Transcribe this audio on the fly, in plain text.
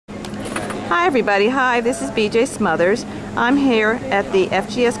Hi everybody, hi, this is BJ Smothers. I'm here at the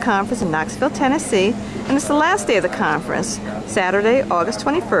FGS conference in Knoxville, Tennessee, and it's the last day of the conference, Saturday, August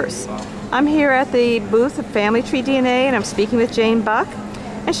 21st. I'm here at the booth of Family Tree DNA and I'm speaking with Jane Buck,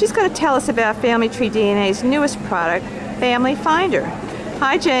 and she's going to tell us about Family Tree DNA's newest product, Family Finder.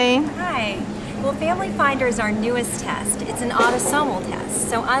 Hi Jane. Hi. Well, Family Finder is our newest test. It's an autosomal test,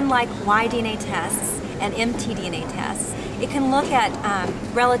 so unlike Y-DNA tests and mtDNA tests, it can look at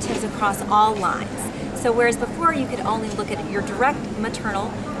relatives across all lines. So whereas before you could only look at your direct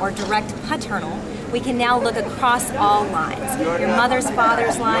maternal or direct paternal, we can now look across all lines. Your mother's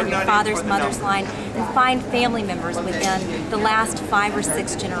father's line, your father's mother's line, and find family members within the last 5 or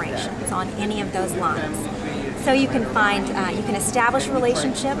 6 generations on any of those lines. So you can find, you can establish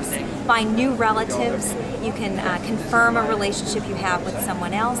relationships, find new relatives, you can confirm a relationship you have with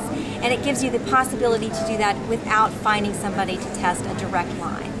someone else, and it gives you the possibility to do that without finding somebody to test a direct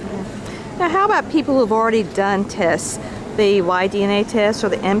line. Now how about people who've already done tests, the Y-DNA test or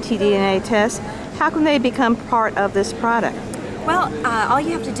the mtDNA test? How can they become part of this product? Well, all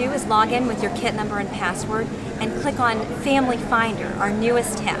you have to do is log in with your kit number and password and click on Family Finder, our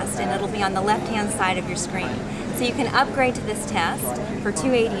newest test, and it'll be on the left-hand side of your screen. So you can upgrade to this test for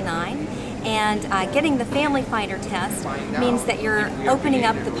 $289, and getting the Family Finder test means that you're opening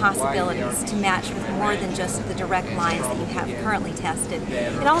up the possibilities to match with more than just the direct lines that you have currently tested.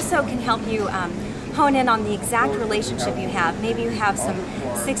 It also can help you hone in on the exact relationship you have. Maybe you have some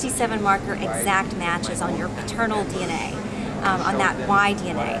 67 marker exact matches on your paternal DNA. On that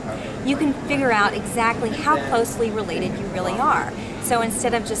Y-DNA. You can figure out exactly how closely related you really are. So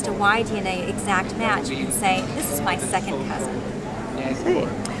instead of just a Y-DNA exact match, you can say, this is my second cousin. I see.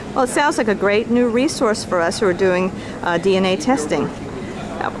 Well, it sounds like a great new resource for us who are doing DNA testing.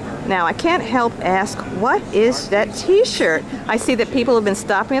 Now, I can't help ask, what is that t-shirt? I see that people have been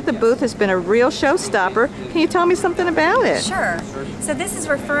stopping at the booth. It's been a real showstopper. Can you tell me something about it? Sure. So this is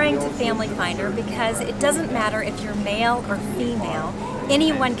referring to Family Finder because it doesn't matter if you're male or female.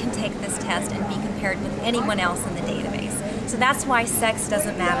 Anyone can take this test and be compared with anyone else in the database. So that's why sex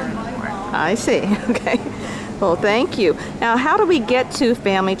doesn't matter anymore. I see. Okay. Well, thank you. Now, how do we get to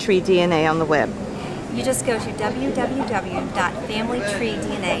Family Tree DNA on the web? You just go to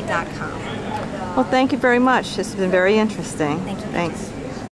www.familytreedna.com. Well, thank you very much. This has been very interesting. Thank you. Thanks.